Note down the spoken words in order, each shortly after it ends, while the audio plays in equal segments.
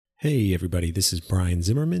Hey everybody, this is Brian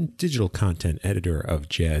Zimmerman, digital content editor of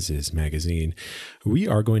Jazzes Magazine. We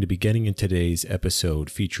are going to be getting in today's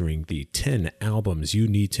episode featuring the 10 albums you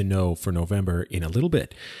need to know for November in a little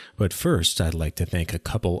bit. But first, I'd like to thank a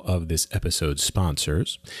couple of this episode's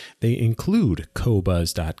sponsors. They include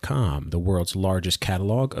Qobuz.com, the world's largest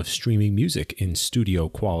catalog of streaming music in studio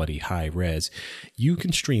quality high res. You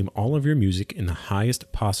can stream all of your music in the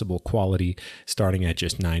highest possible quality starting at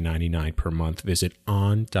just $9.99 per month. Visit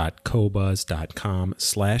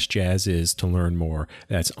on.qobuz.com/jazzes to learn more.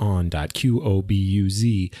 That's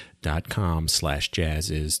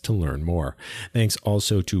on.qobuz.com/jazzes to learn more. Thanks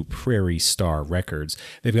also to Prairie Star Records.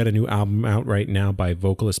 They've got a new album out right now by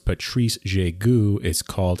vocalist Patrice Jégoux. It's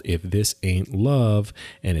called If This Ain't Love,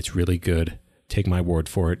 and it's really good. Take my word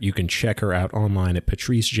for it. You can check her out online at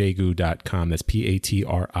patricejegou.com. That's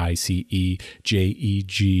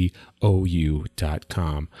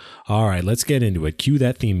PatriceJegou.com. All right, let's get into it. Cue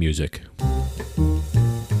that theme music.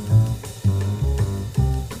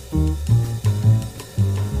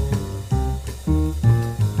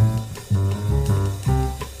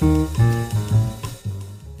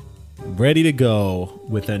 Ready to go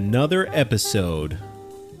with another episode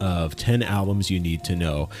of 10 albums you need to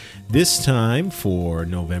know. This time for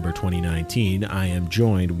November 2019, I am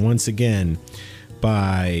joined once again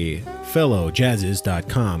by fellow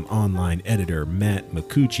Jazzes.com online editor Matt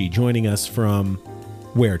Micucci, joining us from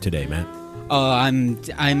where today, Matt? Oh,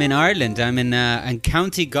 I'm in Ireland. I'm in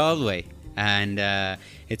County Galway, and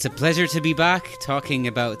it's a pleasure to be back talking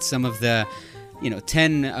about some of the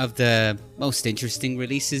 10 of the most interesting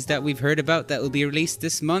releases that we've heard about that will be released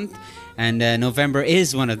this month. And November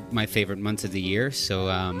is one of my favorite months of the year. So,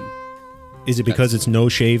 is it because it's No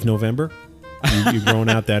Shave November? You've grown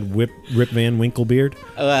out that Rip Van Winkle beard?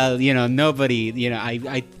 Well, nobody,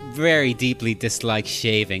 I very deeply dislike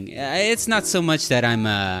shaving. It's not so much that I'm,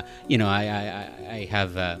 I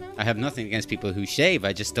have nothing against people who shave.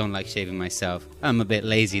 I just don't like shaving myself. I'm a bit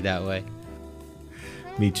lazy that way.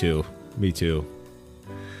 Me too.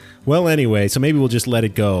 Well, anyway, so maybe we'll just let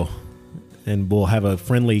it go, and we'll have a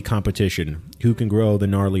friendly competition. Who can grow the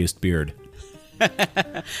gnarliest beard? Or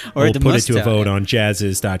we'll the put mustache. it to a vote on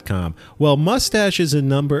Jazzes.com. Well, mustache is a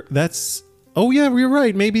number. That's... Oh, yeah, you're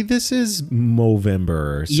right. Maybe this is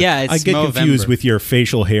Movember. So yeah, it's I get Movember. confused with your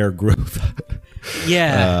facial hair growth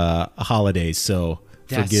holidays, so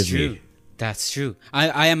forgive me. That's true.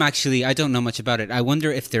 I am actually, I don't know much about it. I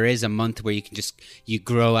wonder if there is a month where you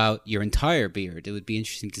grow out your entire beard. It would be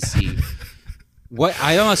interesting to see.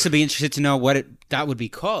 I'd also be interested to know what that would be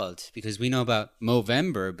called, because we know about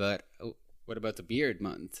Movember, but what about the beard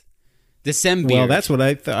month? December. Well, that's what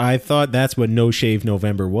I thought. That's what No Shave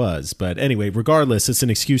November was. But anyway, regardless, it's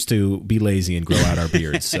an excuse to be lazy and grow out our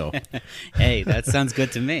beards. So, hey, that sounds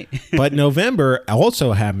good to me. But November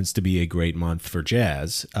also happens to be a great month for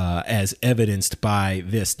jazz, as evidenced by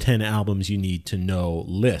this 10 albums you need to know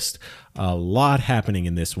list. A lot happening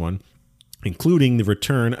in this one, including the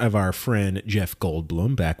return of our friend Jeff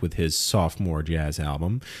Goldblum back with his sophomore jazz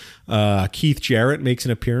album. Keith Jarrett makes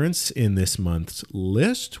an appearance in this month's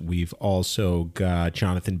list. We've also got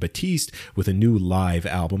Jonathan Batiste with a new live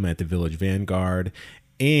album at the Village Vanguard,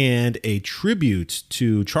 and a tribute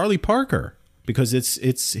to Charlie Parker, because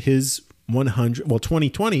it's his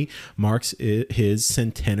 2020 marks his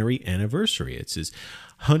centenary anniversary. It's his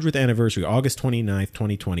 100th anniversary. August 29th,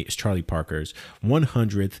 2020 is Charlie Parker's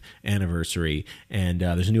 100th anniversary, and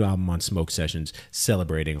there's a new album on Smoke Sessions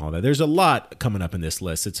celebrating all that. There's a lot coming up in this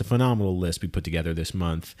list. It's a phenomenal list we put together this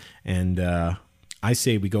month, and I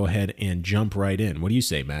say we go ahead and jump right in. What do you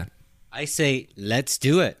say, Matt? I say let's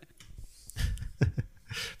do it.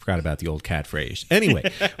 Forgot about the old cat phrase. Anyway,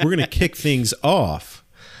 we're going to kick things off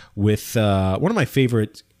with one of my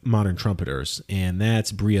favorite modern trumpeters, and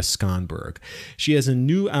that's Bria Skonberg. She has a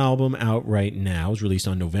new album out right now. It's released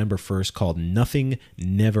on November 1st called Nothing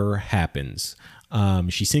Never Happens.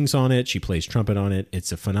 She sings on it. She plays trumpet on it.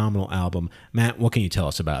 It's a phenomenal album. Matt, what can you tell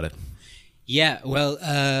us about it? Yeah, well,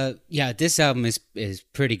 this album is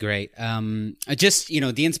pretty great. Just,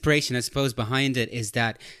 the inspiration, I suppose, behind it is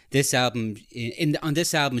that this album, on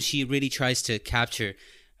this album, she really tries to capture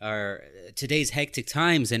today's hectic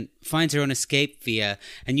times and finds her own escape via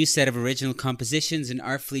a new set of original compositions and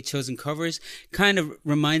artfully chosen covers. Kind of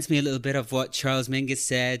reminds me a little bit of what Charles Mingus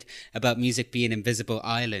said about music being an invisible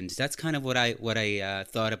island. That's kind of what I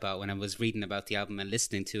thought about when I was reading about the album and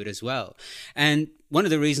listening to it as well. And one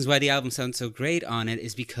of the reasons why the album sounds so great on it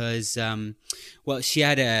is because, she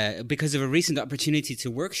had because of a recent opportunity to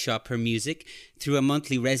workshop her music through a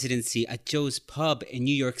monthly residency at Joe's Pub in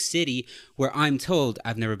New York City, where I'm told,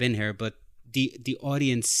 I've never been here, but the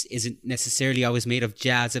audience isn't necessarily always made of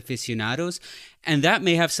jazz aficionados. And that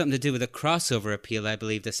may have something to do with the crossover appeal I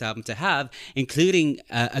believe this album to have, including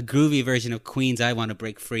a groovy version of Queen's I Want to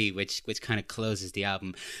Break Free, which kind of closes the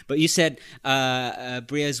album. But you said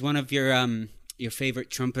Bria is one of your favorite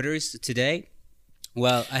trumpeters today.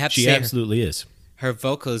 Well, I have to say... She absolutely is. Her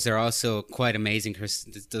vocals are also quite amazing.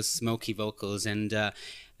 Those smoky vocals and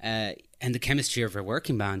the chemistry of her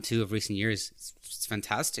working band too of recent years, it's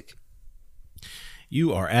fantastic.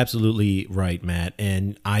 You are absolutely right, Matt.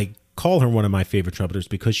 And I call her one of my favorite trumpeters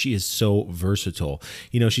because she is so versatile.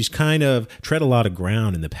 You know, she's kind of tread a lot of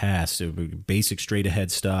ground in the past, basic straight ahead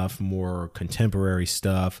stuff, more contemporary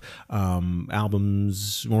stuff.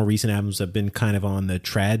 More recent albums have been kind of on the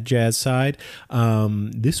trad jazz side.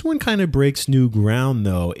 This one kind of breaks new ground,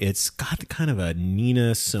 though. It's got kind of a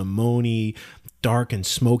Nina Simone dark and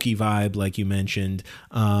smoky vibe, like you mentioned.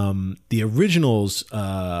 The originals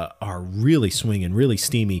are really swinging, really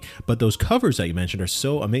steamy, but those covers that you mentioned are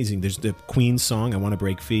so amazing. There's the Queen song, I Want to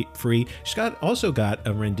Break Free. She's also got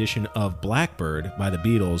a rendition of Blackbird by the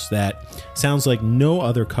Beatles that sounds like no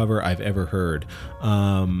other cover I've ever heard.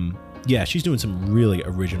 Yeah, she's doing some really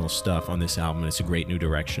original stuff on this album, and it's a great new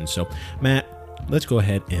direction. So, Matt, let's go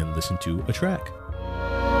ahead and listen to a track.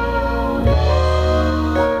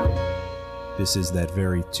 This is that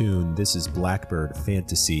very tune. This is Blackbird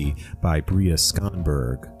Fantasy by Bria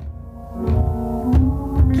Skonberg.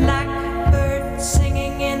 Blackbird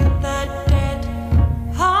singing in the dead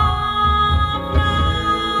of night.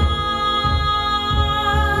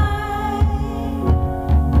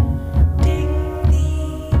 Take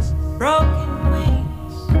these broken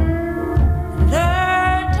wings and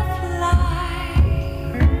learn to fly.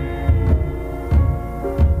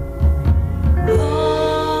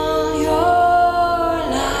 All your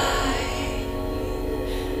life,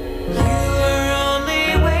 you were only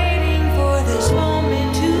waiting for this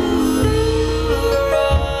moment to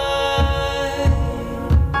arrive.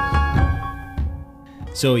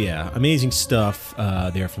 So yeah, amazing stuff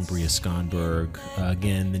there from Bria Skonberg.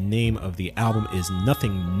 Again, the name of the album is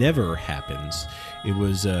Nothing Never Happens. It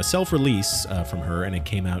was a self-release from her, and it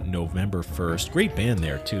came out November 1st. Great band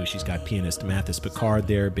there, too. She's got pianist Mathis Picard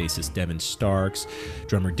there, bassist Devin Starks,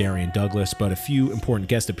 drummer Darian Douglas, but a few important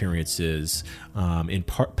guest appearances in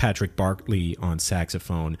Patrick Bartley on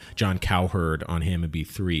saxophone, John Cowherd on Hammond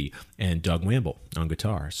B3, and Doug Wamble on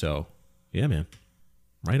guitar. So, yeah, man.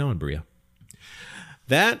 Right on, Bria.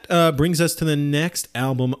 That brings us to the next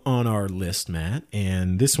album on our list, Matt,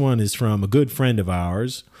 and this one is from a good friend of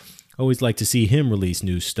ours. Always like to see him release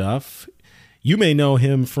new stuff. You may know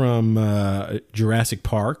him from Jurassic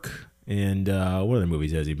Park, and what other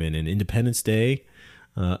movies has he been in? Independence Day.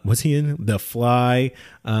 What's he in? The Fly.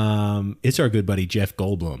 It's our good buddy Jeff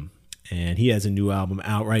Goldblum, and he has a new album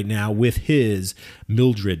out right now with his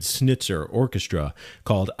Mildred Snitzer Orchestra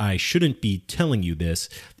called I Shouldn't Be Telling You This.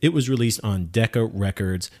 It was released on Decca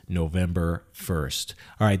Records November 1st.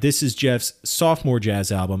 All right, this is Jeff's sophomore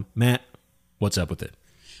jazz album. Matt, what's up with it?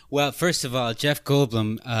 Well, first of all, Jeff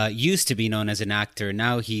Goldblum used to be known as an actor.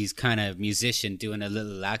 Now he's kind of musician doing a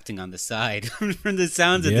little acting on the side. From the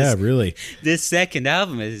sounds of this second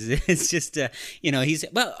album it's just he's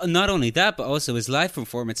not only that, but also his live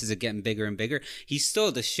performances are getting bigger and bigger. He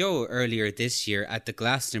stole the show earlier this year at the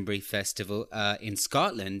Glastonbury Festival in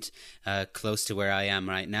Scotland, close to where I am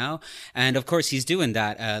right now, and of course he's doing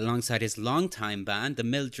that alongside his longtime band, the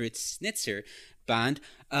Mildred Snitzer Band.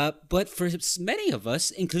 But for many of us,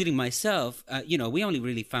 including myself, we only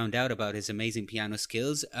really found out about his amazing piano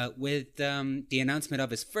skills with the announcement of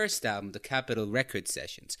his first album, the Capitol Record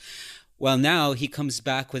Sessions. Well, now he comes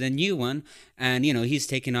back with a new one, and, he's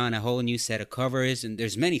taking on a whole new set of covers, and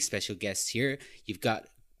there's many special guests here. You've got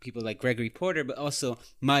people like Gregory Porter, but also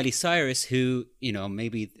Miley Cyrus, who,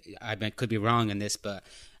 maybe I could be wrong on this, but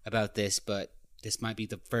this might be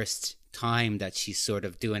the first time that she's sort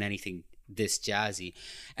of doing anything this jazzy.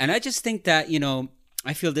 And I just think that,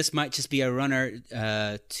 I feel this might just be a runner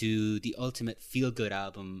to the ultimate feel-good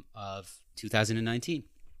album of 2019.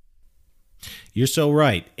 You're so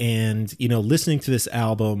right. And, listening to this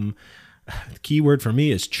album, the key word for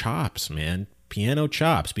me is chops, man. Piano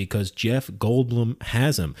chops, because Jeff Goldblum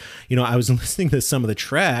has them. I was listening to some of the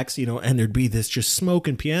tracks, and there'd be this just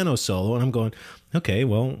smoking piano solo, and I'm going, okay,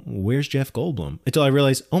 well, where's Jeff Goldblum? Until I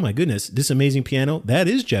realized, oh my goodness, this amazing piano, that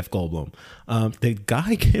is Jeff Goldblum. The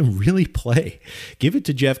guy can really play. Give it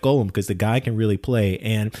to Jeff Goldblum because the guy can really play.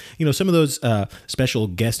 And, some of those special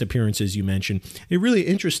guest appearances you mentioned, they're really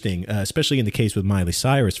interesting, especially in the case with Miley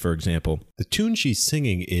Cyrus, for example. The tune she's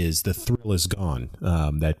singing is The Thrill Is Gone,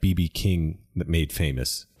 that B.B. King made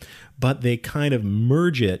famous. But they kind of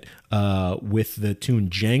merge it with the tune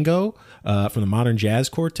Django from the Modern Jazz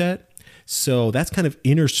Quartet. So that's kind of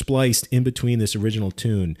interspliced in between this original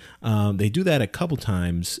tune. They do that a couple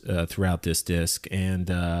times throughout this disc, and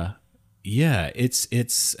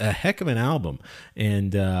it's a heck of an album.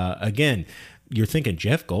 And again, you're thinking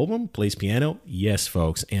Jeff Goldblum plays piano? Yes,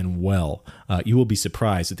 folks, and well. You will be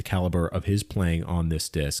surprised at the caliber of his playing on this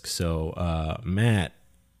disc. So, Matt,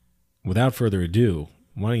 without further ado,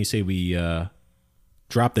 why don't you say we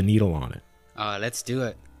drop the needle on it? Let's do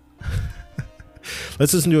it.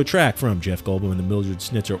 Let's listen to a track from Jeff Goldblum and the Mildred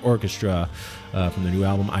Snitzer Orchestra from the new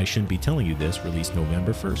album I Shouldn't Be Telling You This, released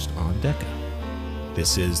November 1st on Decca.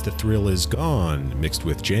 This is The Thrill Is Gone, mixed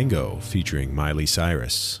with Django, featuring Miley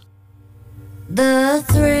Cyrus. The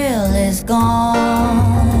thrill is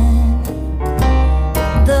gone.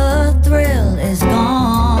 The thrill is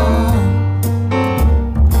gone.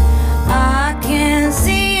 I can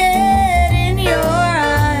see it in your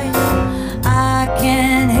eyes. I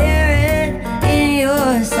can hear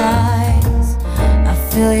sighs. I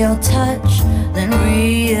feel your touch, then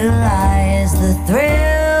realize the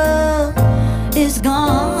thrill is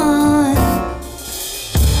gone.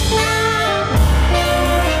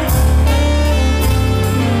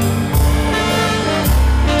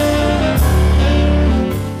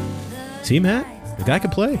 See, Matt, the guy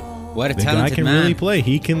can play. What a the talented guy can man. really play.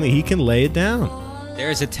 He can lay it down.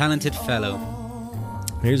 There's a talented fellow.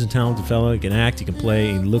 Here's a talented fellow. He can act. He can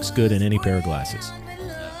play. He looks good in any pair of glasses.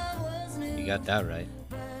 You got that right.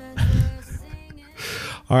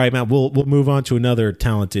 All right, Matt, we'll move on to another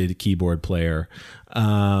talented keyboard player.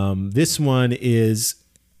 This one is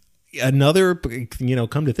another, come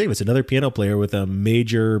to think of it, it's another piano player with a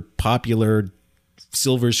major popular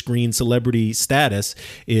silver screen celebrity status.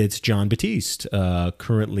 It's Jon Batiste,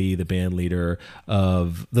 currently the band leader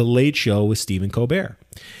of The Late Show with Stephen Colbert.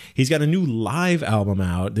 He's got a new live album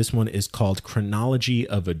out. This one is called Chronology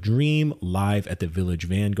of a Dream, live at the Village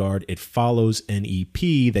Vanguard. It follows an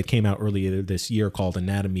EP that came out earlier this year called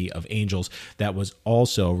Anatomy of Angels that was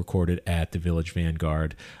also recorded at the Village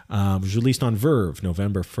Vanguard. It was released on Verve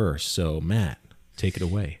November 1st. So, Matt, take it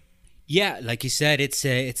away. Yeah, like you said, it's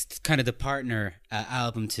kind of the partner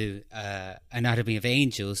album to Anatomy of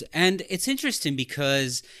Angels. And it's interesting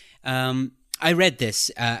because I read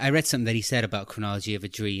this. I read something that he said about Chronology of a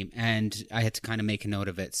Dream, and I had to kind of make a note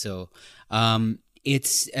of it. So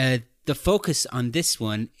it's the focus on this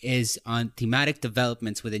one is on thematic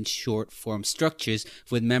developments within short form structures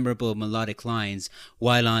with memorable melodic lines,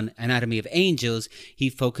 while on Anatomy of Angels, he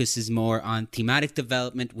focuses more on thematic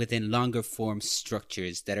development within longer form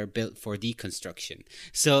structures that are built for deconstruction.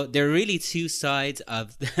 So they're really two sides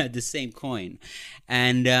of the same coin.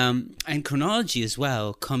 And Chronology as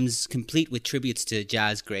well comes complete with tributes to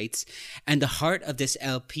jazz greats. And the heart of this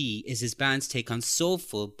LP is his band's take on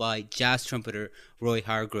Soulful by jazz trumpeter Roy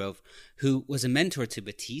Hargrove, who was a mentor to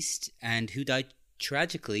Batiste and who died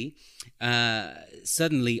tragically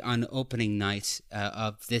suddenly on opening night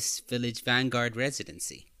of this Village Vanguard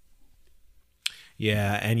residency.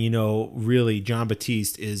 Yeah, and really, Jon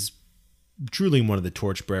Batiste is truly one of the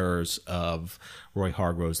torchbearers of Roy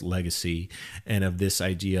Hargrove's legacy and of this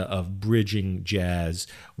idea of bridging jazz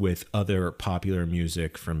with other popular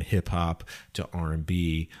music, from hip hop to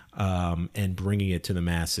R&B, and bringing it to the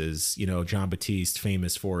masses. Jon Batiste,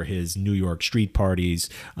 famous for his New York street parties,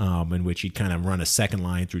 in which he'd kind of run a second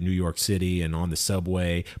line through New York City and on the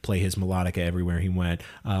subway, play his melodica everywhere he went,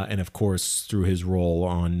 and of course through his role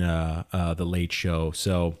on The Late Show.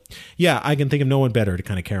 So yeah, I can think of no one better to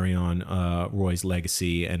kind of carry on Roy's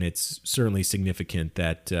legacy, and it's certainly significant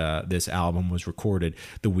that this album was recorded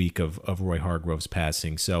the week of Roy Hargrove's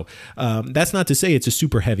passing. So that's not to say it's a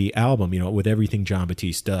super heavy album. With everything Jon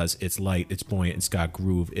Batiste does, it's light, it's buoyant, it's got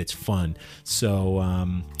groove, it's fun.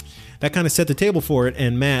 So that kind of set the table for it.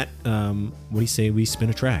 And Matt, what do you say we spin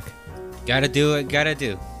a track? Gotta do it, gotta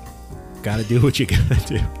do. Gotta do what you gotta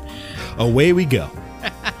do. Away we go.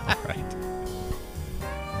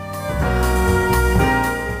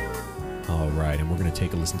 All right. And we're going to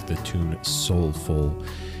take a listen to the tune Soulful.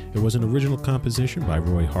 It was an original composition by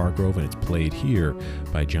Roy Hargrove, and it's played here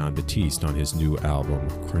by Jon Batiste on his new album,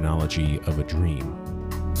 Chronology of a Dream.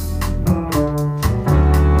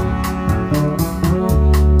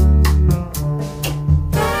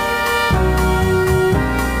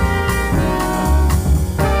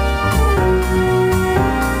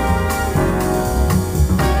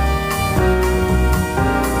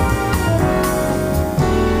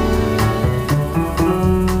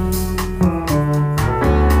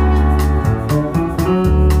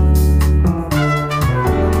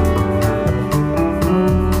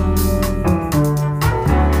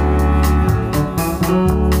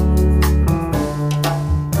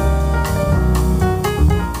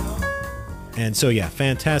 And so, yeah,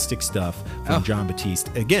 fantastic stuff from John Batiste.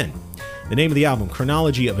 Again, the name of the album,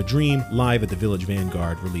 Chronology of a Dream, live at the Village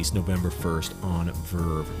Vanguard, released November 1st on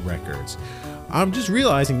Verve Records. I'm just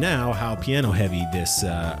realizing now how piano heavy this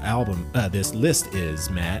this list is,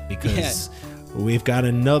 Matt, because we've got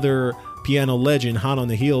another piano legend hot on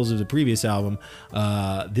the heels of the previous album.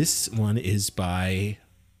 This one is by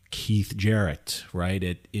Keith Jarrett, right?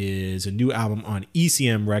 It is a new album on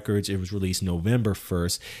ECM Records. It was released November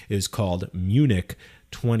 1st. It is called Munich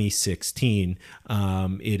 2016.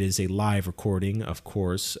 It is a live recording, of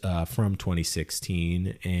course, from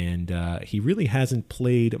 2016, and he really hasn't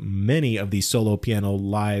played many of these solo piano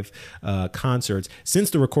live concerts since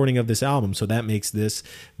the recording of this album. So that makes this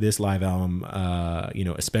live album,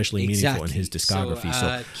 especially meaningful in his discography.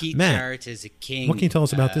 So, Keith Matt, Jarrett is a king. what can you tell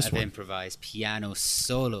us about this of one? Improvised piano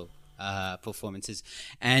solo performances,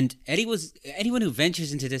 and anyone who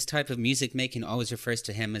ventures into this type of music making always refers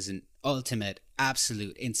to him as an ultimate,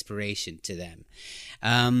 absolute inspiration to them.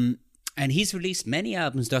 And he's released many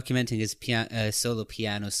albums documenting his solo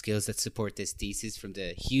piano skills that support this thesis, from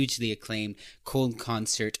the hugely acclaimed Cologne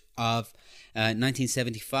concert of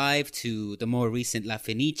 1975 to the more recent La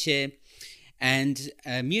Fenice. And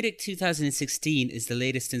Munich 2016 is the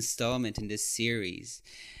latest installment in this series.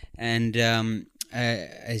 And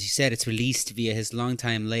as you said, it's released via his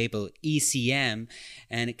longtime label ECM,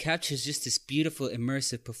 and it captures just this beautiful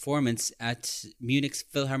immersive performance at Munich's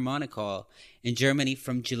Philharmonic Hall in Germany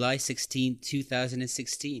from July 16,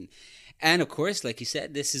 2016. And of course, like you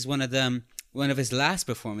said, this is one of his last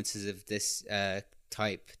performances of this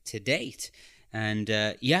type to date. And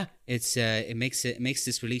it makes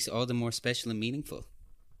this release all the more special and meaningful.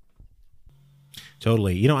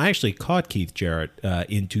 Totally. I actually caught Keith Jarrett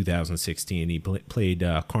in 2016. He played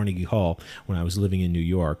Carnegie Hall when I was living in New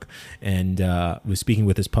York, and was speaking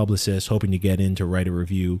with his publicist, hoping to get in to write a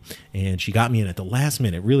review. And she got me in at the last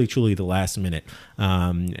minute, really, truly the last minute.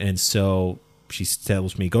 And so she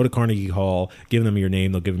tells me, go to Carnegie Hall, give them your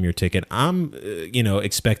name, they'll give them your ticket. I'm,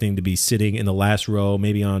 expecting to be sitting in the last row,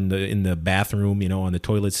 maybe in the bathroom, on the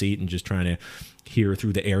toilet seat, and just trying to hear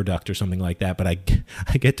through the air duct or something like that. But I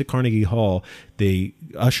get to Carnegie Hall. The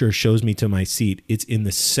usher shows me to my seat. It's in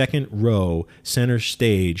the second row, center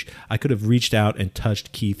stage. I could have reached out and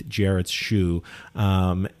touched Keith Jarrett's shoe.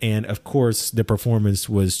 And of course, the performance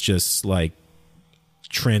was just like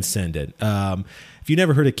transcendent. If you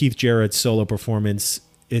never heard of Keith Jarrett's solo performance,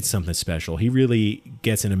 it's something special. He really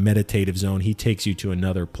gets in a meditative zone. He takes you to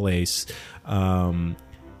another place.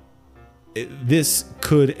 This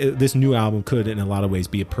new album could, in a lot of ways,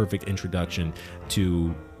 be a perfect introduction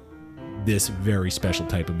to this very special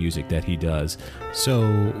type of music that he does.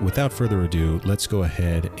 So, without further ado, let's go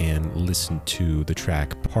ahead and listen to the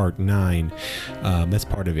track Part 9. That's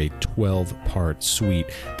part of a 12-part suite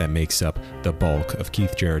that makes up the bulk of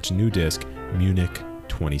Keith Jarrett's new disc, Munich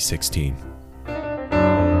 2016.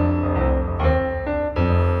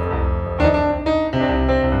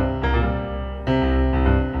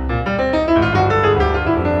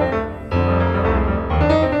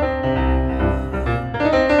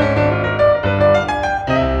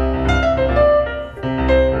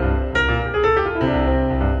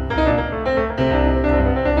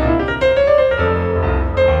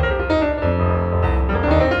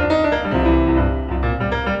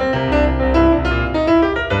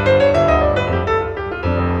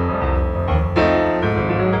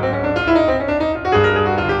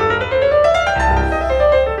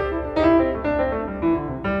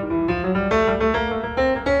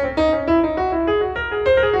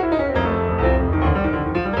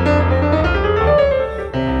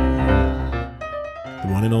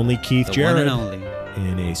 Keith Jarrett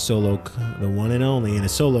in a solo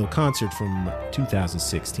concert from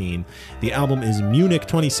 2016. The album is Munich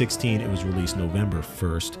 2016. It was released November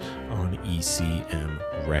 1st on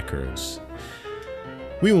ECM Records.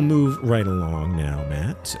 We will move right along now,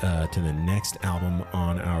 Matt, to the next album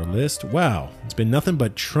on our list. Wow, it's been nothing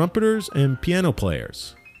but trumpeters and piano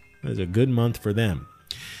players. It was a good month for them.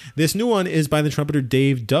 This new one is by the trumpeter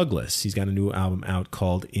Dave Douglas. He's got a new album out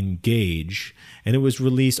called Engage, and it was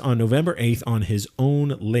released on November 8th on his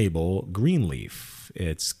own label, Greenleaf.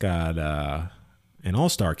 It's got an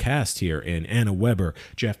all-star cast here in Anna Weber,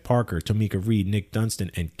 Jeff Parker, Tomika Reed, Nick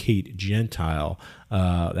Dunstan, and Kate Gentile.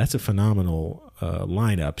 That's a phenomenal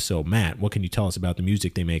lineup. So, Matt, what can you tell us about the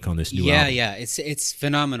music they make on this new album? Yeah, it's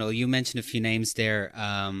phenomenal. You mentioned a few names there.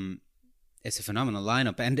 It's a phenomenal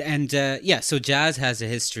lineup, and so jazz has a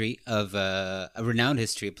renowned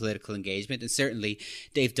history of political engagement, and certainly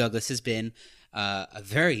Dave Douglas has been a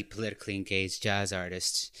very politically engaged jazz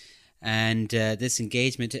artist, and this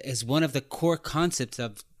engagement is one of the core concepts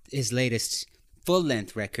of his latest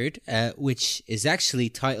full-length record, which is actually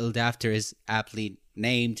titled after his aptly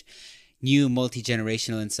named new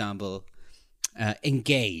multi-generational ensemble,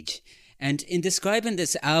 Engage. And in describing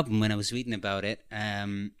this album, when I was reading about it,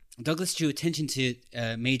 Douglas drew attention to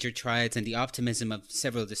major triads and the optimism of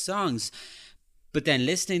several of the songs. But then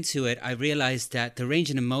listening to it, I realized that the range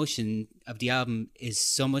and emotion of the album is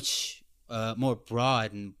so much more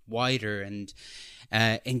broad and wider, and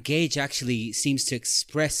Engage actually seems to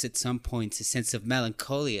express at some points a sense of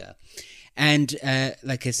melancholia. And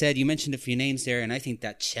like I said, you mentioned a few names there, and I think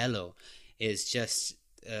that cello is just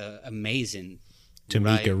amazing.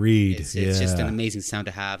 Tamika Reed. It's just an amazing sound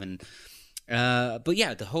to have. And but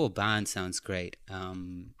yeah, the whole band sounds great.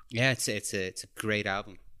 It's a great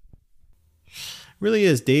album. Really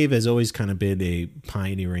is. Dave has always kind of been a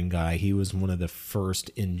pioneering guy. He was one of the first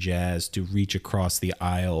in jazz to reach across the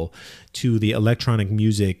aisle to the electronic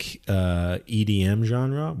music EDM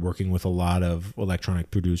genre, working with a lot of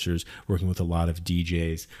electronic producers, working with a lot of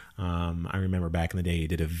DJs. I remember back in the day, he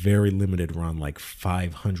did a very limited run, like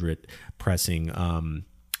 500 pressing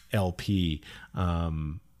LP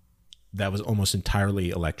that was almost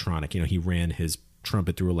entirely electronic. You know, he ran his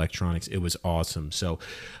trumpet through electronics. It was awesome. So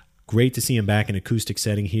great to see him back in acoustic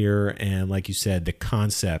setting here. And like you said, the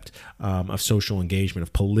concept of social engagement,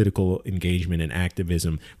 of political engagement and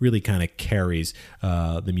activism really kind of carries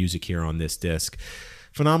the music here on this disc.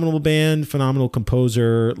 Phenomenal band, phenomenal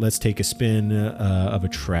composer. Let's take a spin of a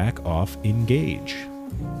track off Engage.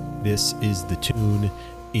 This is the tune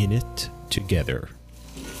In It Together.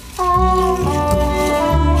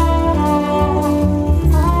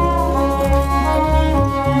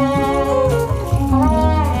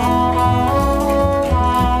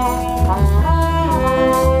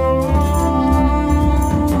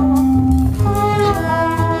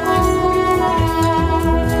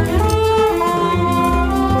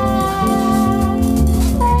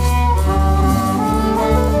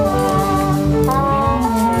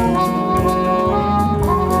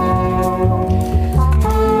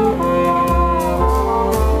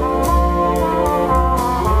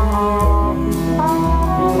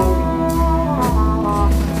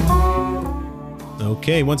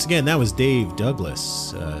 Okay, once again, that was Dave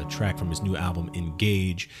Douglas, a track from his new album,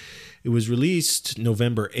 Engage. It was released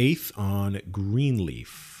November 8th on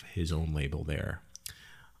Greenleaf, his own label there.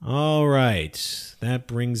 All right, that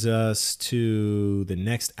brings us to the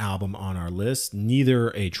next album on our list. Neither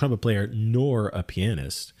a trumpet player nor a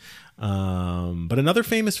pianist, but another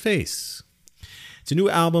famous face. It's a new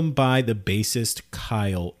album by the bassist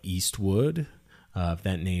Kyle Eastwood. If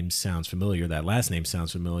that name sounds familiar, that last name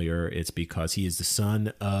sounds familiar, it's because he is the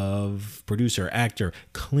son of producer, actor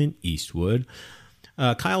Clint Eastwood.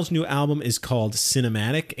 Kyle's new album is called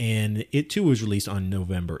Cinematic, and it too was released on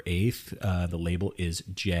November 8th. The label is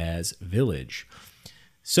Jazz Village.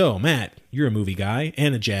 So, Matt, you're a movie guy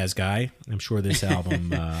and a jazz guy. I'm sure this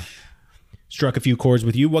album struck a few chords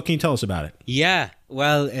with you. What can you tell us about it? Yeah,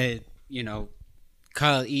 well,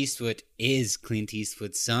 Kyle Eastwood is Clint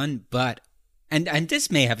Eastwood's son, but And this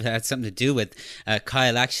may have had something to do with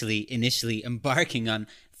Kyle actually initially embarking on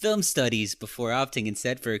film studies before opting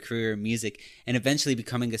instead for a career in music and eventually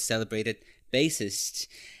becoming a celebrated bassist.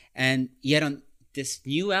 And yet on this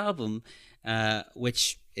new album,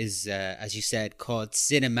 which is, as you said, called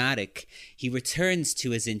Cinematic, he returns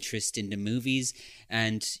to his interest in the movies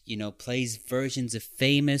and, plays versions of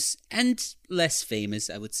famous and less famous,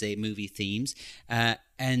 I would say, movie themes.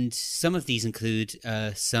 And some of these include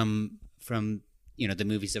some from the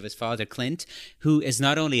movies of his father, Clint, who is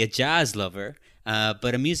not only a jazz lover,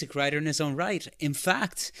 but a music writer in his own right. In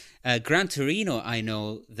fact, Gran Torino, I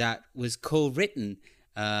know, that was co-written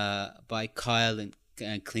by Kyle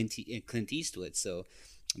and Clint Eastwood. So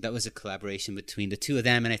that was a collaboration between the two of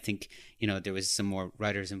them. And I think, there was some more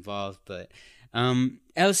writers involved. But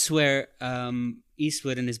elsewhere,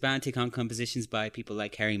 Eastwood and his band take on compositions by people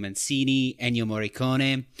like Harry Mancini, Ennio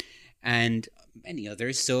Morricone, and many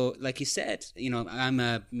others. So like you said, I'm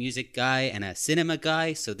a music guy and a cinema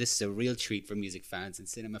guy, so this is a real treat for music fans and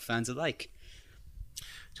cinema fans alike.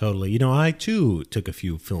 Totally. I too took a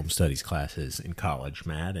few film studies classes in college,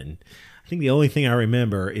 Matt, and I think the only thing I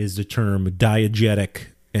remember is the term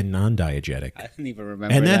diegetic and non-diegetic. I didn't even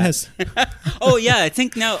remember and that. Has Oh yeah, I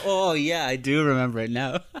think now. Oh yeah, I do remember it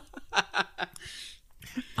now.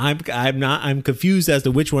 I'm confused as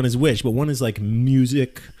to which one is which, but one is like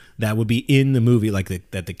music that would be in the movie, like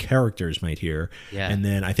that the characters might hear. Yeah. And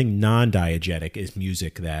then I think non-diegetic is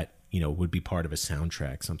music that, would be part of a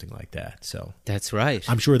soundtrack, something like that. So that's right.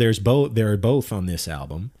 I'm sure there are both on this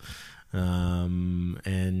album.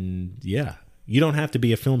 And yeah, You don't have to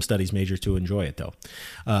be a film studies major to enjoy it, though.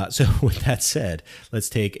 So with that said, let's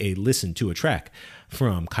take a listen to a track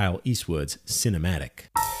from Kyle Eastwood's Cinematic.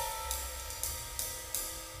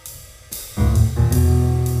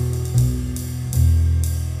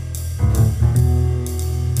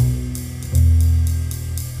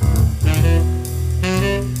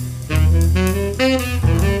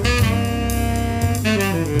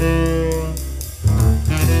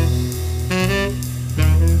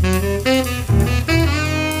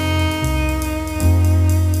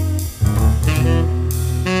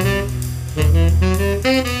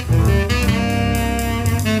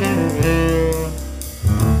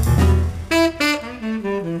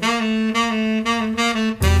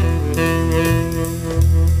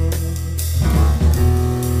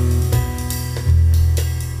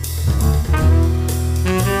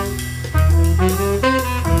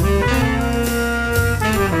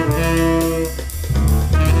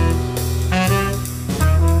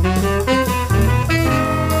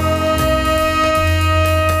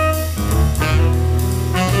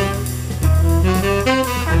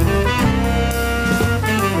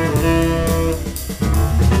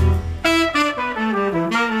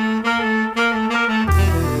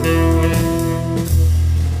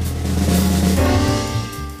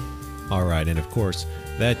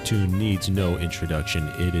 That tune needs no introduction.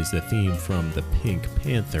 It is the theme from The Pink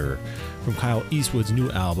Panther from Kyle Eastwood's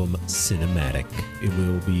new album, Cinematic. It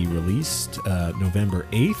will be released November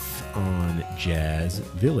 8th on Jazz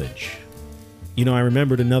Village. You know, I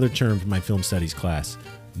remembered another term from my film studies class,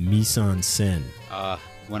 mise-en-scène.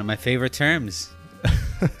 One of my favorite terms.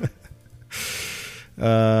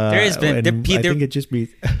 There have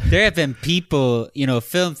been people,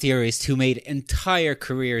 film theorists who made entire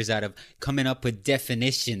careers out of coming up with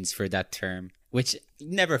definitions for that term, which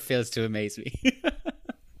never fails to amaze me.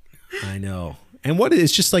 I know. And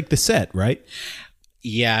it's just like the set, right?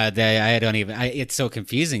 Yeah, it's so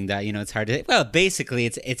confusing that, it's hard to, well, basically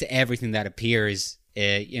it's everything that appears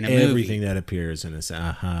in a movie. Everything that appears in a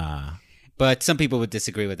set. But some people would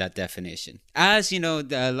disagree with that definition. As, a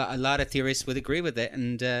lot of theorists would agree with it.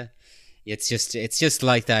 And it's just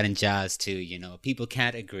like that in jazz, too. People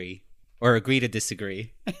can't agree or agree to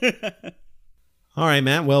disagree. All right,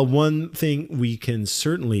 Matt. Well, one thing we can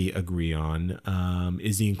certainly agree on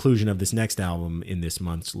is the inclusion of this next album in this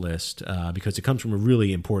month's list because it comes from a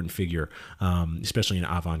really important figure, especially in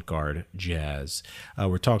avant-garde jazz.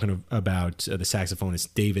 We're talking about the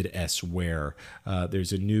saxophonist David S. Ware.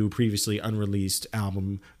 There's a new, previously unreleased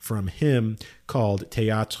album from him called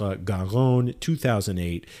Théâtre Garonne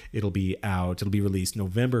 2008. It'll be released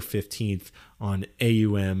November 15th on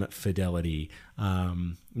AUM Fidelity.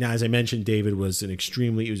 Now, as I mentioned, David was an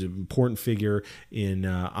important figure in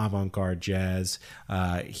avant-garde jazz.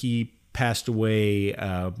 He passed away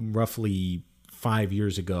roughly 5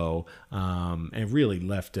 years ago and really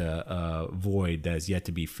left a void that is yet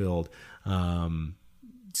to be filled.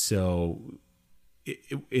 So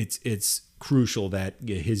it's crucial that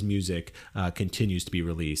his music continues to be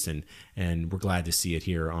released, and we're glad to see it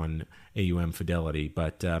here on AUM Fidelity.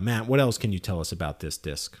 But Matt, what else can you tell us about this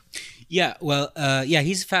disc? Yeah, well,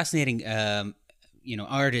 he's a fascinating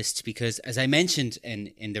artist because, as I mentioned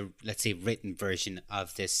in the, let's say, written version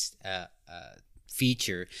of this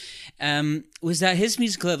feature, was that his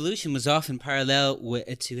musical evolution was often parallel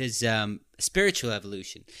to his spiritual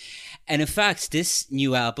evolution. And in fact, this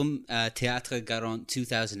new album, Théâtre Garonne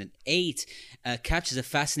 2008, captures a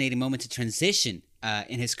fascinating moment of transition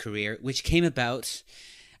in his career, which came about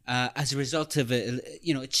as a result of a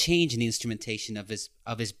change in the instrumentation of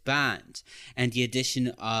his band and the addition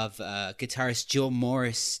of guitarist Joe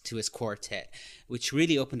Morris to his quartet, which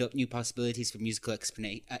really opened up new possibilities for musical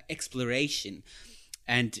exploration.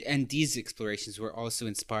 And these explorations were also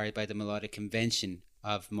inspired by the melodic convention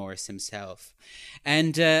of Morris himself.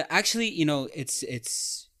 And actually, it's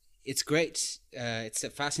great. It's a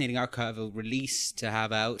fascinating archival release to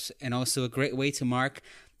have out, and also a great way to mark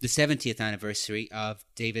the 70th anniversary of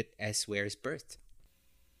David S. Ware's birth.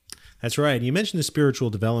 That's right. You mentioned the spiritual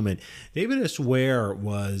development. David S. Ware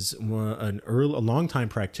was a longtime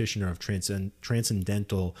practitioner of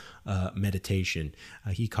transcendental meditation.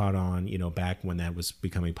 He caught on, back when that was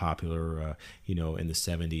becoming popular, in the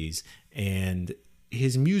 70s. And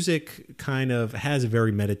his music kind of has a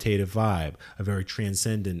very meditative vibe, a very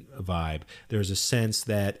transcendent vibe. There's a sense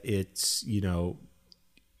that it's,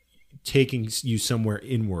 taking you somewhere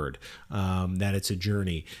inward, that it's a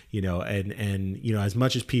journey, and as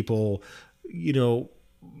much as people,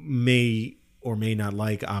 may or may not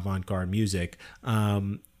like avant-garde music,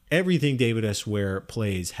 everything David S. Ware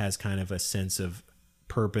plays has kind of a sense of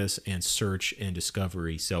purpose and search and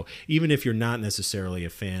discovery. So even if you're not necessarily a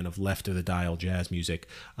fan of left of the dial jazz music,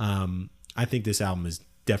 I think this album is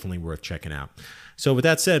definitely worth checking out. So with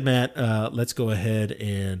that said, Matt, let's go ahead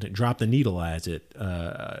and drop the needle on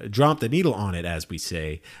it, as we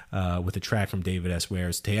say, with a track from David S.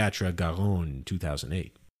 Ware's Théâtre Garonne,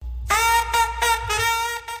 2008.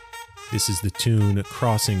 This is the tune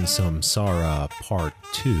Crossing Samsara Part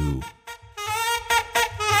 2.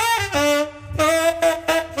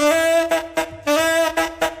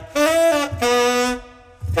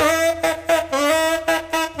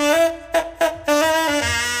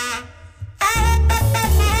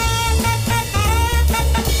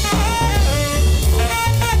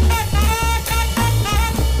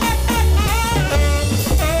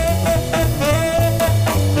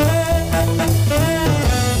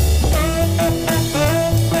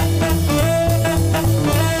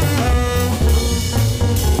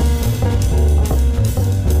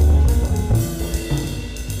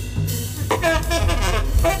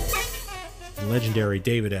 Legendary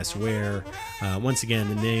David S. Ware. Once again,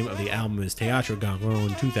 the name of the album is Théâtre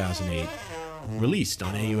Garonne 2008, released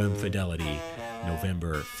on AUM Fidelity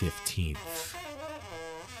November 15th.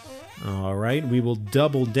 All right, we will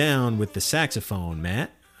double down with the saxophone,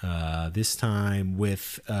 Matt. This time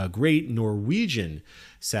with a great Norwegian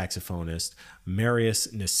saxophonist, Marius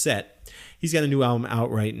Neset. He's got a new album out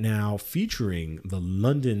right now featuring the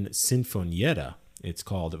London Sinfonietta. It's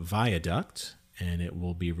called Viaduct, and it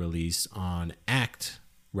will be released on ACT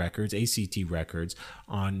Records,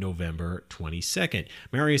 on November 22nd.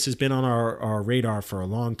 Marius has been on our radar for a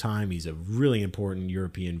long time. He's a really important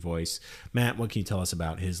European voice. Matt, what can you tell us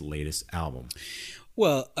about his latest album?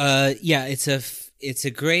 Well, it's a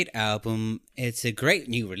great album. It's a great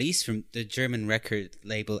new release from the German record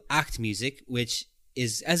label ACT Music, which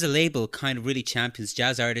is, as a label, kind of really champions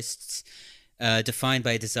jazz artists defined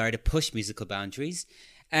by a desire to push musical boundaries.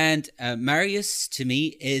 And Marius, to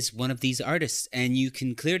me, is one of these artists, and you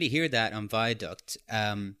can clearly hear that on Viaduct.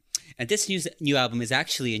 And this new album is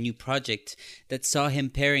actually a new project that saw him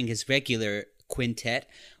pairing his regular quintet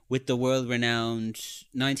with the world-renowned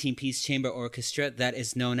 19-piece chamber orchestra that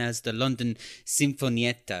is known as the London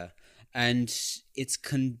Sinfonietta, and it's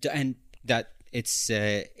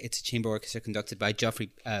a chamber orchestra conducted by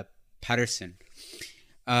Geoffrey Patterson.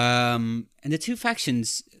 And the two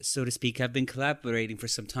factions, so to speak, have been collaborating for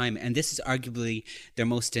some time, and this is arguably their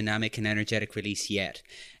most dynamic and energetic release yet.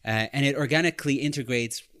 And it organically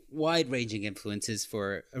integrates wide-ranging influences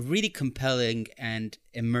for a really compelling and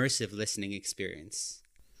immersive listening experience.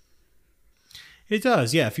 It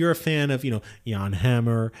does, yeah. If you're a fan of, Jan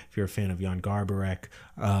Hammer, if you're a fan of Jan Garbarek,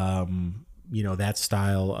 that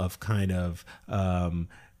style of kind of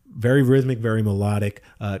very rhythmic, very melodic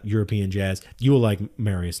European jazz, you will like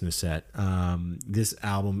Marius Neset. This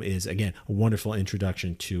album is, again, a wonderful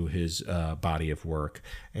introduction to his body of work.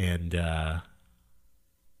 And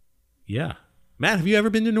yeah. Matt, have you ever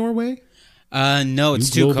been to Norway? No, it's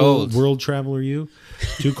too cold. World traveler, you?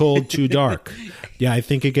 Too cold, too dark. Yeah, I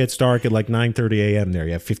think it gets dark at like 9:30 a.m. there.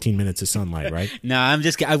 You have 15 minutes of sunlight, right? No,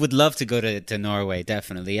 I would love to go to Norway,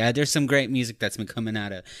 definitely. There's some great music that's been coming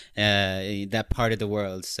out of that part of the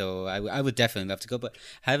world, so I would definitely love to go, but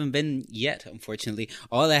I haven't been yet, unfortunately.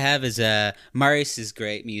 All I have is Marius's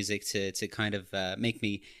great music to kind of make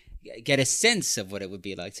me get a sense of what it would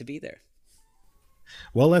be like to be there.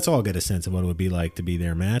 Well, let's all get a sense of what it would be like to be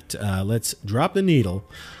there, Matt. Let's drop the needle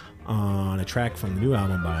on a track from the new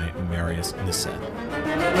album by Marius Neset.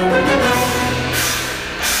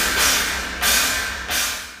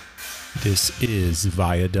 This is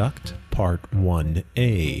Viaduct, Part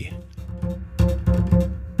 1A.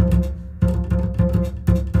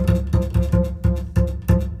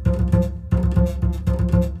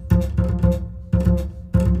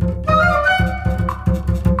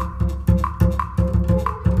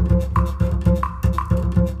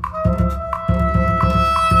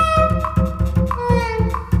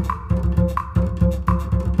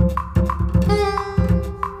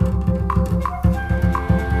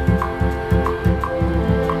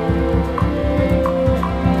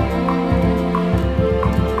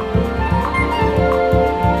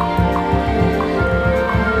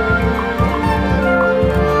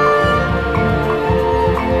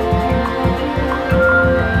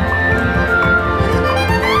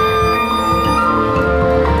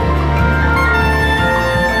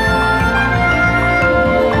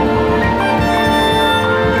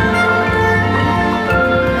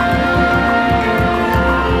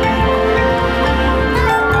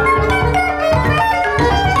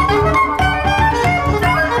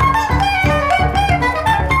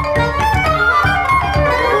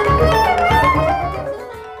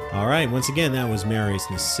 Once again, that was Marius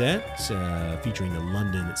Nisset, featuring the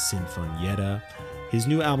London Sinfonietta. His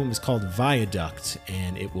new album is called Viaduct,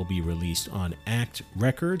 and it will be released on Act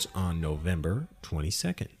Records on November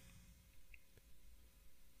 22nd.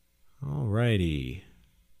 Alrighty.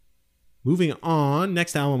 Moving on,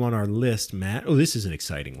 next album on our list, Matt. Oh, this is an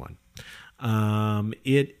exciting one.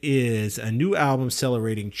 It is a new album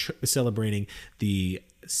celebrating the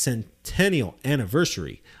centennial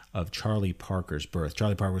anniversary of Charlie Parker's birth.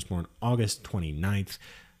 Charlie Parker was born August 29th,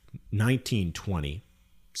 1920.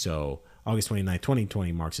 So August 29th,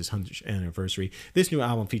 2020 marks his 100th anniversary. This new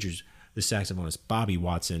album features the saxophonist Bobby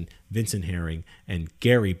Watson, Vincent Herring, and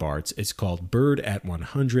Gary Bartz. It's called Bird at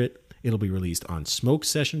 100. It'll be released on Smoke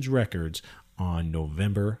Sessions Records on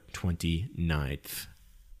November 29th.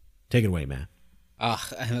 Take it away, Matt.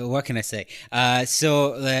 What can I say? This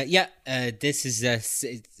is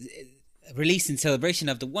released in celebration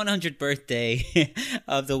of the 100th birthday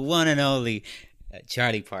of the one and only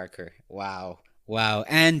Charlie Parker. Wow.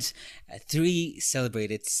 And three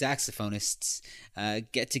celebrated saxophonists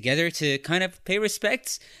get together to kind of pay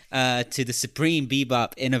respect to the supreme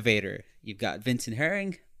bebop innovator. You've got Vincent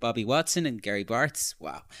Herring, Bobby Watson, and Gary Bartz.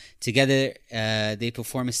 Wow. Together, they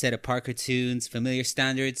perform a set of Parker tunes, familiar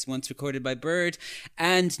standards once recorded by Bird,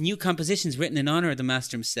 and new compositions written in honor of the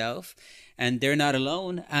master himself. And they're not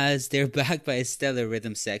alone, as they're backed by a stellar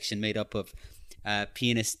rhythm section made up of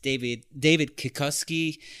pianist David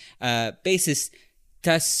Kikoski, bassist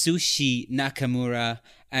Tatsushi Nakamura,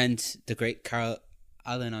 and the great Carl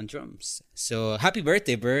Allen on drums. So happy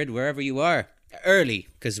birthday, Bird, wherever you are. Early,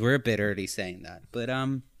 because we're a bit early saying that, but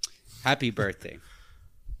happy birthday.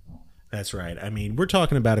 That's right. I mean, we're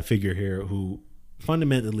talking about a figure here who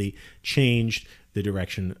fundamentally changed the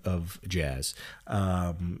direction of jazz.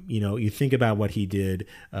 You think about what he did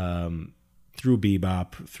through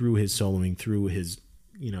bebop, through his soloing, through his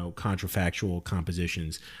contrafactual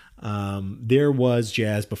compositions. There was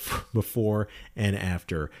jazz before and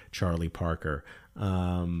after Charlie Parker.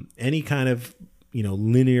 Any kind of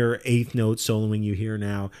linear eighth note soloing you hear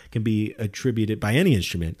now can be attributed by any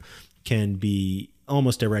instrument, can be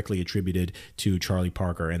almost directly attributed to Charlie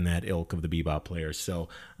Parker and that ilk of the bebop players. So,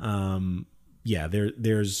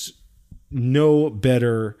 there's no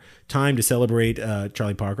better time to celebrate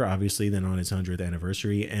Charlie Parker, obviously, than on his 100th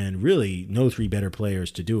anniversary, and really no three better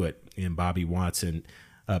players to do it in Bobby Watson,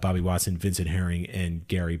 Vincent Herring, and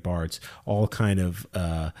Gary Bartz, all kind of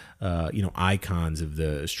icons of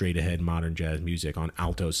the straight ahead modern jazz music on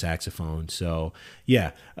alto saxophone. So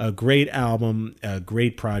yeah, a great album, a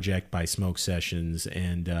great project by Smoke Sessions,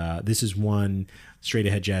 and this is one straight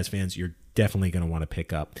ahead jazz fans you're definitely going to want to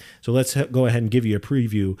pick up. So let's go ahead and give you a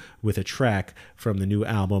preview with a track from the new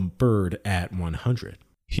album Bird at 100.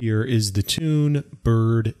 Here is the tune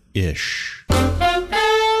Bird-ish.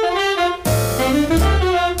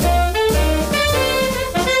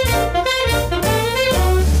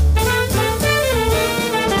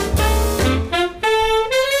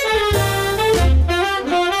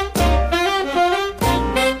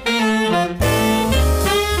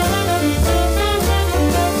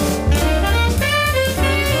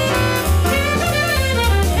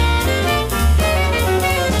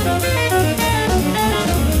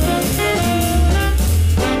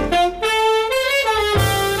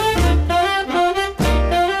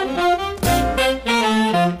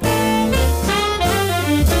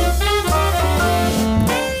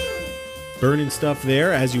 Burning stuff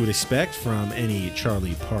there, as you would expect from any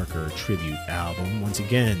Charlie Parker tribute album. Once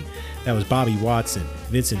again, that was Bobby Watson,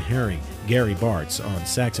 Vincent Herring, Gary Bartz on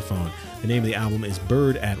saxophone. The name of the album is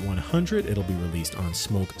Bird at 100. It'll be released on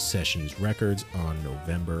Smoke Sessions Records on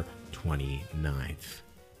November 29th.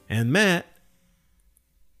 And Matt,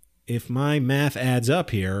 if my math adds up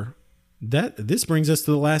here, this brings us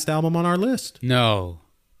to the last album on our list. No.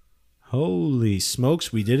 Holy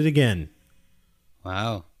smokes, we did it again.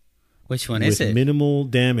 Wow. Which one is it? With minimal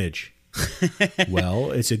damage.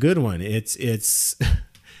 Well, it's a good one. It's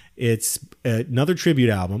another tribute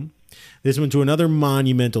album. This one to another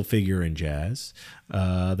monumental figure in jazz,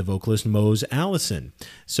 the vocalist Mose Allison.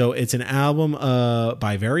 So it's an album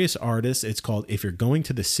by various artists. It's called If You're Going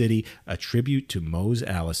to the City, a tribute to Mose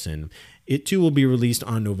Allison. It too will be released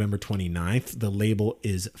on November 29th. The label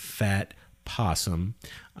is Fat Possum.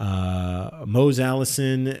 Mose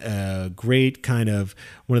Allison, great kind of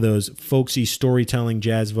one of those folksy storytelling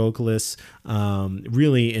jazz vocalists,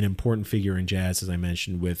 really an important figure in jazz, as I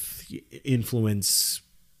mentioned, with influence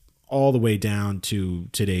all the way down to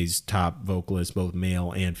today's top vocalists, both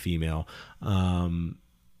male and female.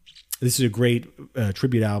 This is a great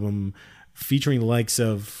tribute album featuring the likes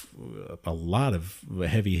of a lot of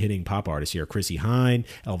heavy-hitting pop artists here. Chrissy Hynde,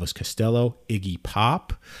 Elvis Costello, Iggy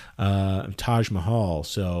Pop, Taj Mahal.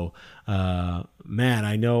 So, Matt,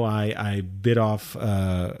 I know I bit off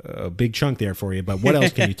a big chunk there for you, but what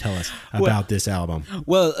else can you tell us about this album?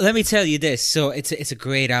 Well, let me tell you this. So it's a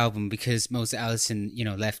great album because Mose Allison,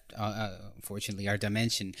 left, unfortunately, our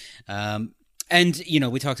dimension. And,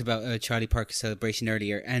 we talked about Charlie Parker's Celebration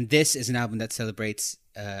earlier, and this is an album that celebrates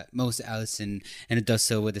Mose Allison, and it does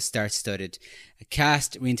so with a star-studded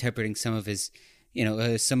cast, reinterpreting some of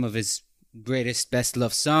his greatest,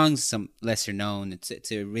 best-loved songs, some lesser known.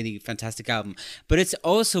 It's a really fantastic album. But it's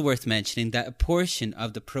also worth mentioning that a portion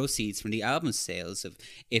of the proceeds from the album sales of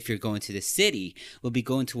If You're Going to the City will be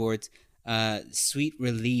going towards Sweet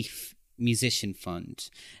Relief Musician Fund,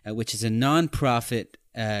 which is a non-profit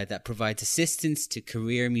that provides assistance to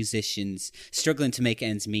career musicians struggling to make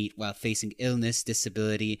ends meet while facing illness,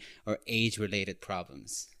 disability, or age-related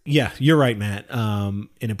problems. Yeah, you're right, Matt. An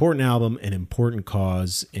important album, an important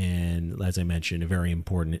cause, and as I mentioned, a very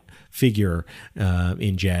important figure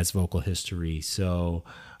in jazz vocal history. So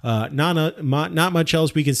not much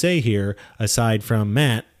else we can say here aside from,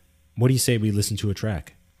 Matt, what do you say we listen to a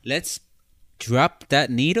track? Let's drop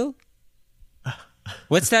that needle.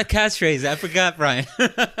 What's that catchphrase? I forgot, Brian.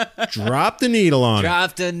 Drop the needle on it.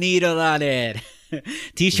 Drop the needle on it.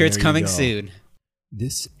 T-shirts coming soon.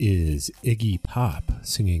 This is Iggy Pop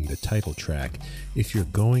singing the title track, If You're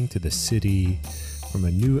Going to the City, from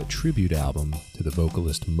a new tribute album to the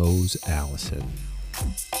vocalist Mose Allison.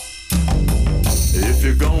 If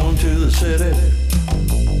you're going to the city,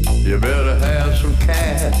 you better have some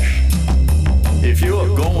cash. If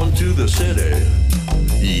you're going to the city,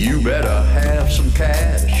 you better have some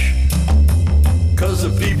cash. 'Cause the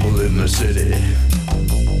people in the city,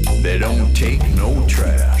 they don't take no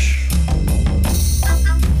trash.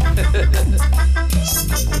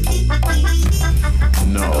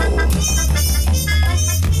 No.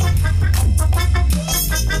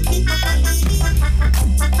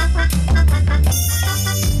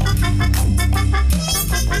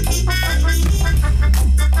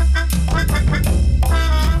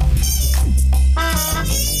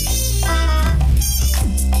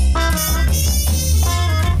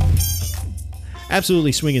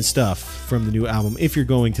 Absolutely swinging stuff from the new album, If You're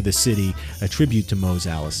Going to the City, a tribute to Mose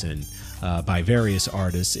Allison by various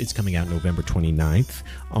artists. It's coming out November 29th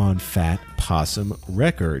on Fat Possum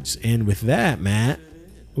Records. And with that, Matt,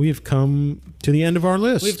 we have come to the end of our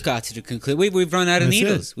list. We've got to conclude. We've run out of That's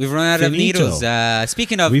needles. it. We've run out of Finito. needles.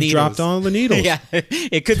 Speaking of We've needles. dropped all the needles. Yeah,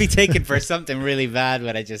 it could be taken for something really bad,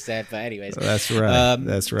 what I just said. But anyways. That's right.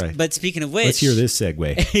 That's right. But speaking of which. Let's hear this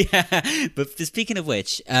segue. Yeah, but speaking of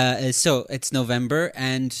which, so it's November,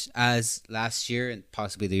 and as last year and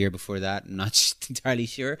possibly the year before that, I'm not entirely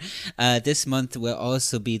sure, this month will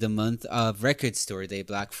also be the month of Record Store Day,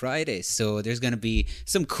 Black Friday. So there's going to be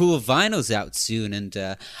some cool vinyls out soon, and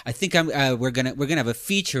I think we're gonna have a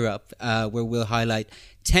feature up where we'll highlight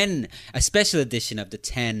a special edition of the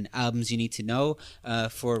 10 albums you need to know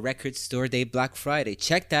for Record Store Day, Black Friday.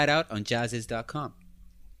 Check that out on jazzes.com.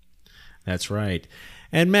 That's right.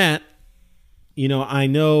 And Matt, I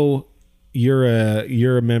know you're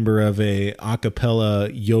a member of a cappella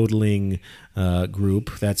yodeling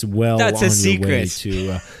group that's That's on a your secret. way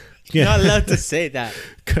to You're not allowed to say that.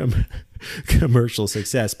 commercial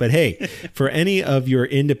success. But hey, for any of your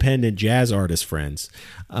independent jazz artist friends,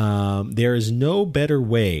 there is no better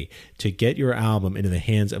way to get your album into the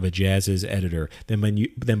hands of a Jazzes editor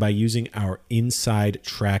than by using our Inside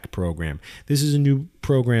Track program. This is a new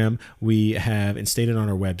program we have installed on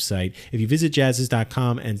our website. If you visit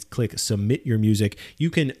jazzes.com and click Submit Your Music, you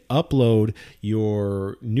can upload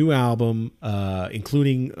your new album,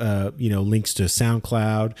 including links to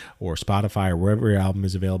SoundCloud or Spotify or wherever your album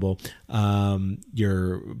is available,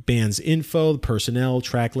 your band's info, personnel,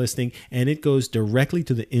 track listing, and it goes directly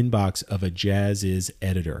to the inbox of a Jazzes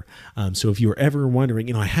editor. So if you're ever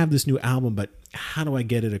wondering, I have this new album, but how do I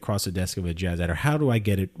get it across the desk of a jazz editor? How do I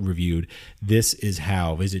get it reviewed? This is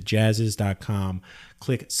how. Visit jazzes.com,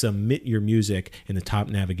 click Submit Your Music in the top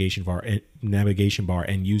navigation bar,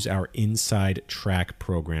 and use our Inside Track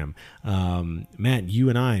program. Matt, you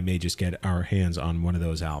and I may just get our hands on one of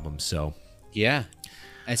those albums. So yeah,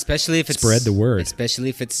 especially if it's spread the word. Especially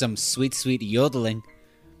if it's some sweet, sweet yodeling.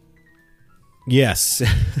 Yes.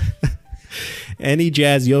 Any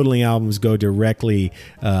jazz yodeling albums go directly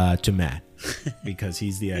to Matt because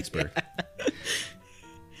he's the expert.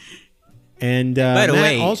 And by the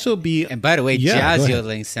way, go jazz ahead.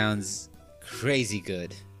 yodeling sounds crazy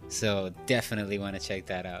good. So definitely want to check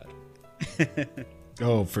that out.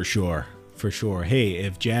 Oh, for sure. for sure. Hey,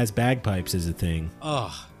 if jazz bagpipes is a thing,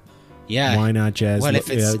 Oh, yeah. why not jazz? Well, if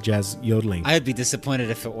it's- jazz yodeling? I'd be disappointed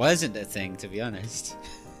if it wasn't a thing, to be honest.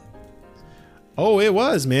 Oh, it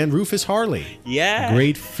was, man. Rufus Harley. Yeah.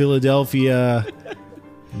 Great Philadelphia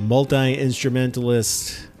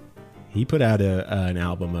multi-instrumentalist. He put out an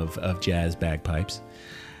album of jazz bagpipes.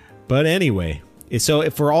 But anyway, so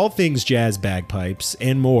for all things jazz bagpipes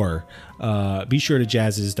and more, be sure to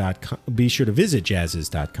jazzes.com. Be sure to visit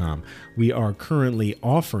jazzes.com. We are currently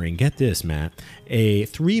offering, get this, Matt, a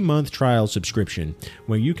 3-month trial subscription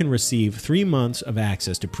where you can receive 3 months of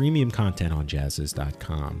access to premium content on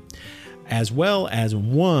jazzes.com, as well as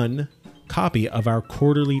 1 copy of our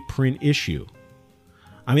quarterly print issue.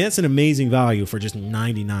 I mean, that's an amazing value for just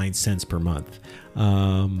 99 cents per month.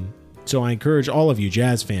 So I encourage all of you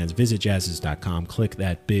jazz fans, visit jazzes.com, click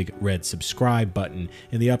that big red subscribe button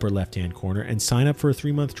in the upper left-hand corner, and sign up for a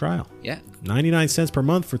 3-month trial. Yeah. 99 cents per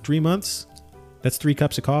month for 3 months? That's 3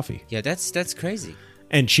 cups of coffee. Yeah, that's crazy.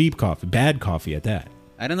 And cheap coffee, bad coffee at that.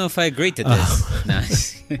 I don't know if I agreed to this.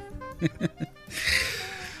 Nice.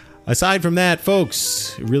 Aside from that,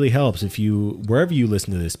 folks, it really helps if you, wherever you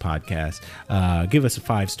listen to this podcast, give us a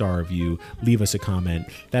 5-star review, leave us a comment.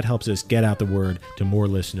 That helps us get out the word to more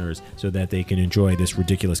listeners so that they can enjoy this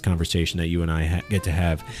ridiculous conversation that you and I get to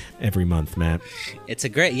have every month, Matt. It's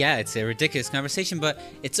a ridiculous conversation, but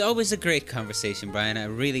it's always a great conversation, Brian. I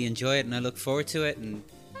really enjoy it, and I look forward to it, and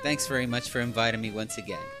thanks very much for inviting me once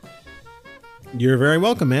again. You're very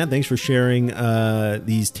welcome, man. Thanks for sharing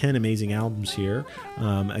these 10 amazing albums here.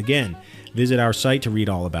 Again, visit our site to read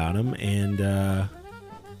all about them and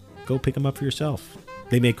go pick them up for yourself.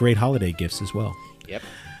 They make great holiday gifts as well. Yep.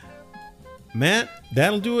 Matt,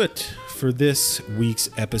 that'll do it for this week's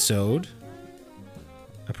episode.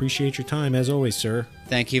 Appreciate your time as always, sir.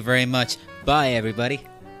 Thank you very much. Bye, everybody.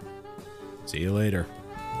 See you later.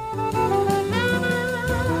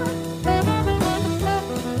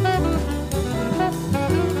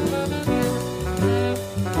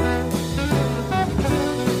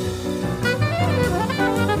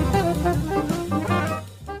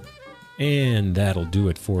 And that'll do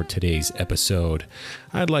it for today's episode.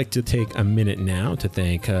 I'd like to take a minute now to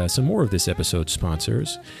thank some more of this episode's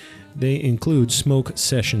sponsors. They include Smoke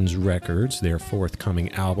Sessions Records. Their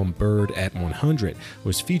forthcoming album, Bird at 100,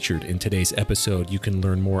 was featured in today's episode. You can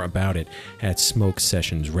learn more about it at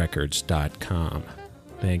smokesessionsrecords.com.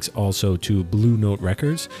 Thanks also to Blue Note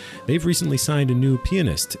Records. They've recently signed a new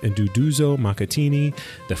pianist, Nduduzo Makatini,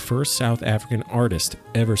 the first South African artist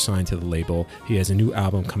ever signed to the label. He has a new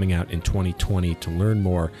album coming out in 2020. To learn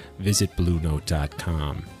more, visit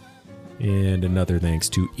bluenote.com. And another thanks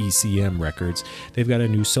to ECM Records. They've got a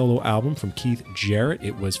new solo album from Keith Jarrett.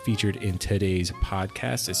 It was featured in today's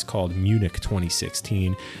podcast. It's called Munich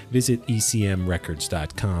 2016. Visit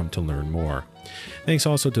ecmrecords.com to learn more. Thanks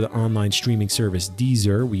also to the online streaming service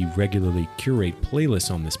Deezer. We regularly curate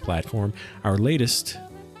playlists on this platform. Our latest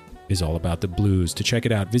is all about the blues. To check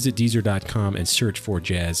it out, visit Deezer.com and search for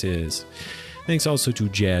Jazz Is. Thanks also to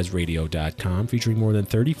jazzradio.com, featuring more than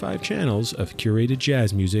 35 channels of curated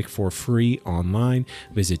jazz music for free online.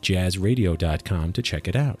 Visit jazzradio.com to check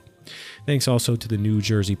it out. Thanks also to the New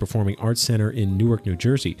Jersey Performing Arts Center in Newark, New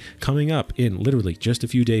Jersey. Coming up in literally just a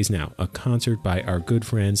few days now, a concert by our good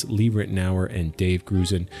friends Lee Rittenauer and Dave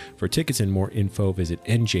Grusin. For tickets and more info, visit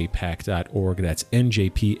njpac.org. That's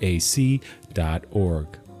njpac.org.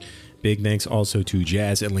 Big thanks also to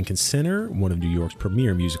Jazz at Lincoln Center, one of New York's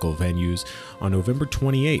premier musical venues. On November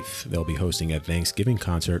 28th, they'll be hosting a Thanksgiving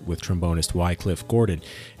concert with trombonist Wycliffe Gordon.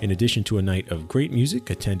 In addition to a night of great music,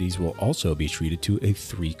 attendees will also be treated to a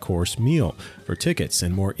 3-course meal. For tickets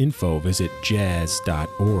and more info, visit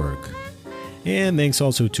jazz.org. And thanks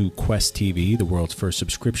also to Quest TV, the world's first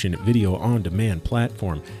subscription video on-demand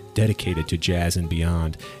platform dedicated to jazz and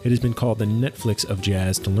beyond. It has been called the Netflix of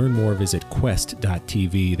jazz. To learn more, visit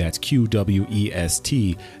quest.tv. That's QWEST.tv.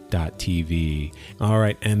 All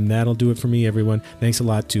right, and that'll do it for me, everyone. Thanks a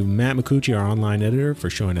lot to Matt Micucci, our online editor,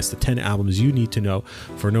 for showing us the 10 albums you need to know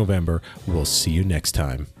for November. We'll see you next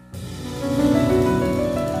time.